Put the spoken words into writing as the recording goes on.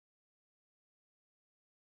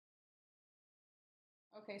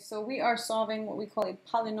Okay, so we are solving what we call a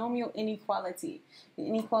polynomial inequality. The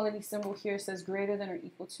inequality symbol here says greater than or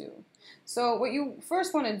equal to. So what you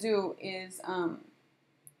first want to do is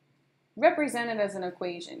represent it as an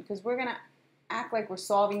equation, because we're going to act like we're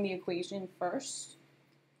solving the equation first.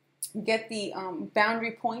 Get the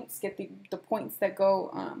boundary points, get the points that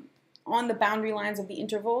go on the boundary lines of the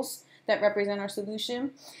intervals that represent our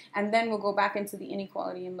solution, and then we'll go back into the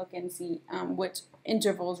inequality and look and see which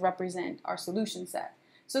intervals represent our solution set.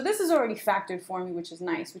 So this is already factored for me, which is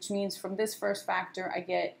nice, which means from this first factor I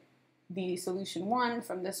get the solution 1,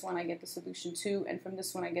 from this one I get the solution 2, and from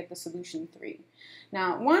this one I get the solution 3.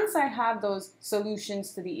 Now once I have those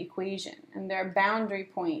solutions to the equation and their boundary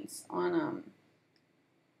points on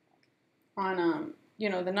you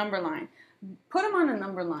know, the number line, put them on a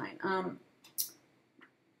number line.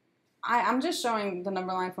 I'm just showing the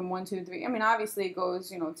number line from 1, 2, 3. I mean, obviously it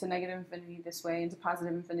goes, you know, to negative infinity this way and to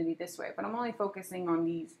positive infinity this way, but I'm only focusing on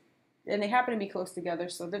these, and they happen to be close together,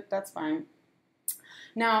 so that's fine.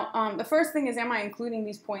 Now, the first thing is, am I including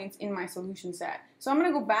these points in my solution set? So I'm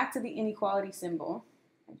going to go back to the inequality symbol.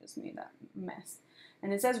 I just made that mess.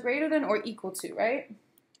 And it says greater than or equal to, right?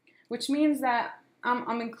 Which means that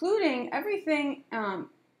I'm including everything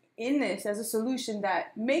in this as a solution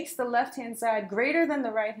that makes the left-hand side greater than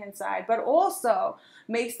the right-hand side, but also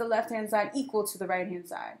makes the left-hand side equal to the right-hand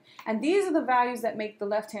side. And these are the values that make the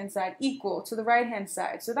left-hand side equal to the right-hand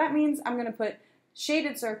side. So that means I'm going to put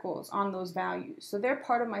shaded circles on those values. So they're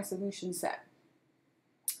part of my solution set.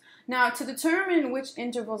 Now, to determine which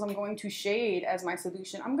intervals I'm going to shade as my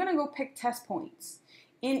solution, I'm going to go pick test points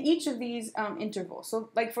in each of these intervals.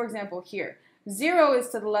 So like, for example, here, 0 is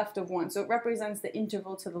to the left of 1, so it represents the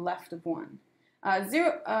interval to the left of 1.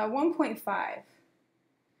 1.5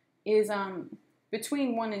 is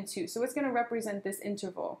between 1 and 2, so it's going to represent this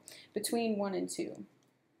interval between 1 and 2.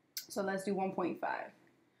 So let's do 1.5.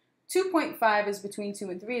 2.5 is between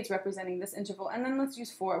 2 and 3, it's representing this interval, and then let's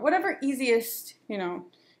use 4. Whatever easiest, you know,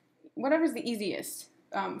 whatever's the easiest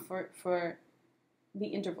for the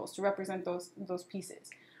intervals to represent those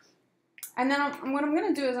pieces. And then what I'm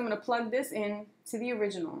going to do is I'm going to plug this in to the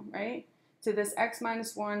original, right? To this x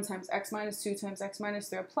minus 1 times x minus 2 times x minus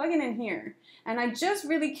 3. I'll plug it in here. And I just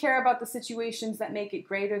really care about the situations that make it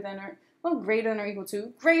greater than or, well, greater than or equal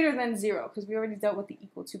to, greater than 0, because we already dealt with the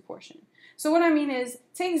equal to portion. So what I mean is,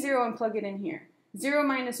 take 0 and plug it in here. 0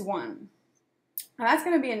 minus 1. Now that's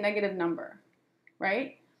going to be a negative number,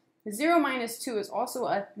 right? 0 minus 2 is also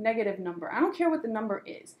a negative number. I don't care what the number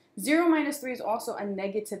is. 0 minus 3 is also a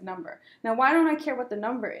negative number. Now, why don't I care what the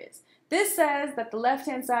number is? This says that the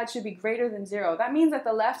left-hand side should be greater than 0. That means that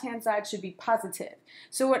the left-hand side should be positive.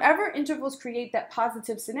 So whatever intervals create that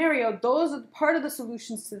positive scenario, those are part of the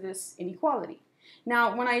solutions to this inequality.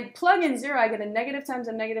 Now, when I plug in 0, I get a negative times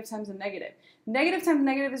a negative times a negative. Negative times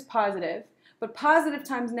negative is positive, but positive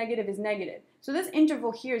times negative is negative. So this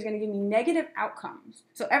interval here is going to give me negative outcomes.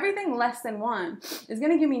 So everything less than 1 is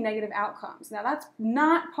going to give me negative outcomes. Now that's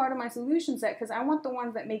not part of my solution set because I want the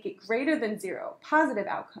ones that make it greater than 0, positive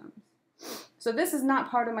outcomes. So this is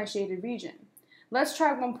not part of my shaded region. Let's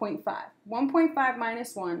try 1.5. 1.5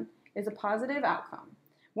 minus 1 is a positive outcome.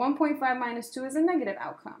 1.5 minus 2 is a negative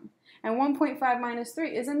outcome. And 1.5 minus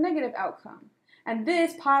 3 is a negative outcome. And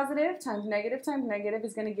this positive times negative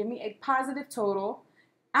is going to give me a positive total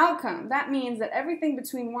outcome. That means that everything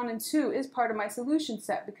between 1 and 2 is part of my solution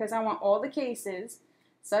set because I want all the cases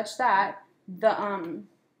such that the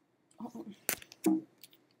what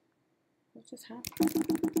just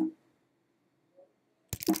happened?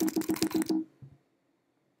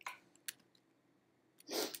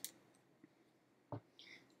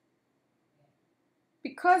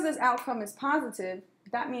 Because this outcome is positive,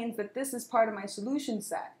 that means that this is part of my solution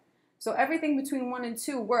set. So everything between 1 and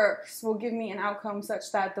 2 works will give me an outcome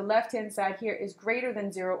such that the left-hand side here is greater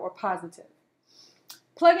than 0 or positive.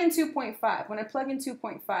 Plug in 2.5. When I plug in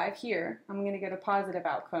 2.5 here, I'm going to get a positive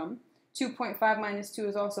outcome. 2.5 minus 2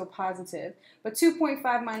 is also positive, but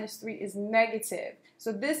 2.5 minus 3 is negative.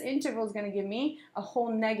 So this interval is going to give me a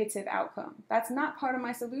whole negative outcome. That's not part of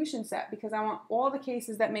my solution set because I want all the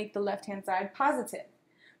cases that make the left-hand side positive.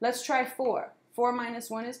 Let's try 4. 4 minus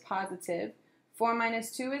 1 is positive. 4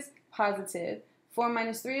 minus 2 is positive. 4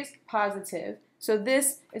 minus 3 is positive. So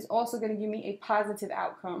this is also going to give me a positive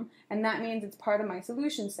outcome, and that means it's part of my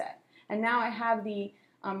solution set. And now I have the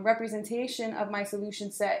representation of my solution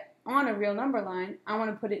set on a real number line. I want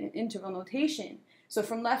to put it in interval notation. So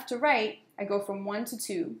from left to right, I go from 1 to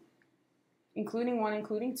 2, including 1,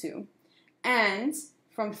 including 2, and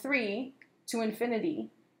from 3 to infinity,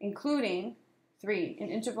 including 3. In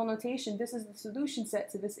interval notation, this is the solution set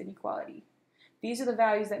to this inequality. These are the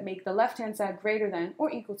values that make the left-hand side greater than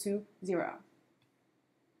or equal to 0.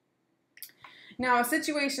 Now, a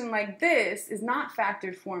situation like this is not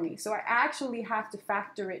factored for me, so I actually have to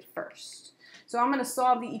factor it first. So I'm going to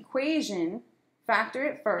solve the equation, factor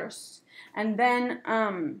it first, and then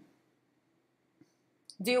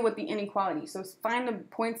deal with the inequality. So find the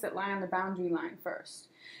points that lie on the boundary line first.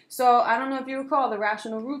 So I don't know if you recall the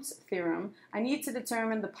rational roots theorem. I need to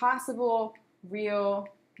determine the possible real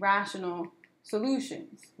rational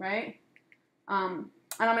solutions, right?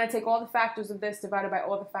 And I'm going to take all the factors of this divided by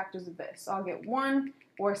all the factors of this. So I'll get 1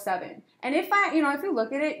 or 7. And if if you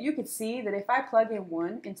look at it, you could see that if I plug in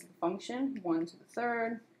 1 into the function, 1 to the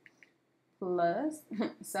third plus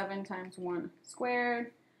 7 times 1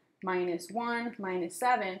 squared minus 1 minus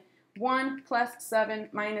 7, 1 plus 7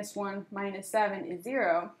 minus 1 minus 7 is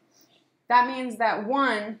 0. That means that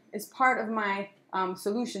 1 is part of my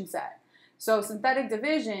solution set. So synthetic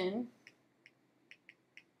division,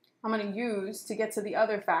 I'm going to use to get to the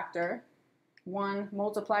other factor. 1,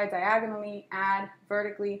 multiply diagonally, add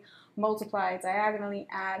vertically, multiply diagonally,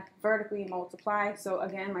 add vertically, multiply. So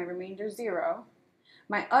again, my remainder is 0.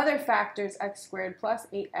 My other factor is x squared plus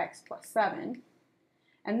 8x plus 7.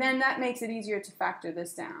 And then that makes it easier to factor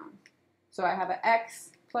this down. So I have an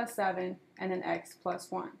x plus 7 and an x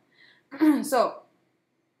plus 1. So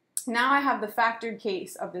now I have the factored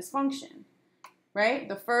case of this function, right?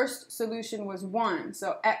 The first solution was 1,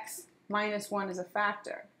 so x minus 1 is a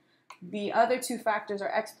factor. The other two factors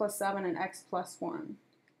are x plus 7 and x plus 1.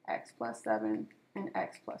 X plus 7 and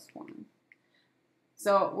x plus 1.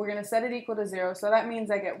 So we're going to set it equal to 0. So that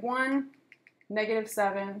means I get 1, negative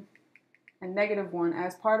 7, and negative 1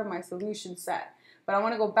 as part of my solution set. But I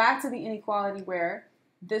want to go back to the inequality where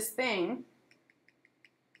this thing,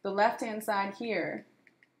 the left-hand side here,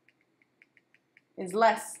 is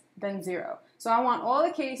less than 0. So I want all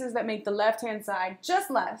the cases that make the left-hand side just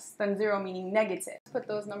less than 0, meaning negative. Put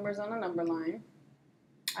those numbers on a number line.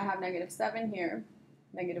 I have negative 7 here,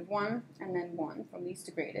 negative 1, and then 1 from least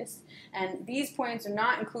to greatest. And these points are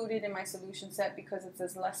not included in my solution set because it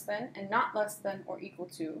says less than and not less than or equal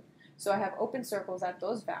to. So I have open circles at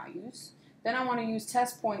those values. Then I want to use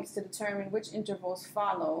test points to determine which intervals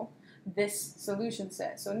follow this solution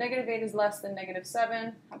set. So negative 8 is less than negative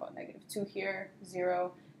 7. How about negative 2 here,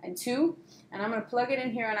 0, and 2? And I'm going to plug it in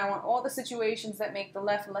here, and I want all the situations that make the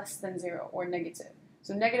left less than 0 or negative.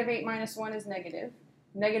 So negative 8 minus 1 is negative.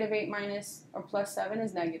 Negative 8 minus or plus 7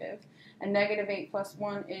 is negative. And negative 8 plus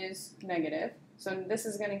 1 is negative. So this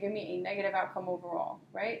is going to give me a negative outcome overall,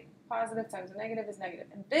 right? Positive times a negative is negative.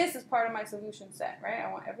 And this is part of my solution set, right?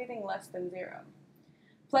 I want everything less than 0.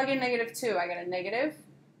 Plug in negative 2. I get a negative,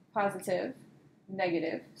 positive,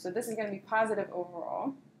 negative. So this is going to be positive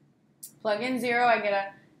overall. Plug in 0. I get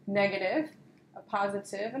a negative, a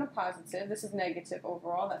positive, and a positive. This is negative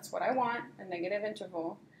overall. That's what I want, a negative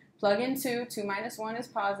interval. Plug in 2. 2 minus 1 is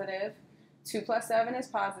positive. 2 plus 7 is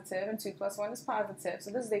positive, and 2 plus 1 is positive.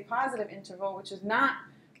 So this is a positive interval, which is not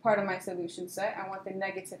part of my solution set. I want the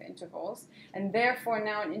negative intervals. And therefore,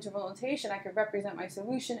 now in interval notation, I could represent my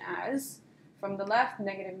solution as, from the left,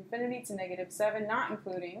 negative infinity to negative 7, not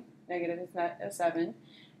including negative 7,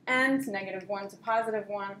 and negative 1 to positive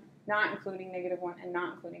 1, not including negative 1 and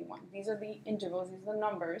not including 1. These are the intervals, these are the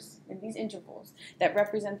numbers in these intervals that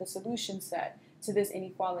represent the solution set to this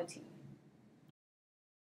inequality.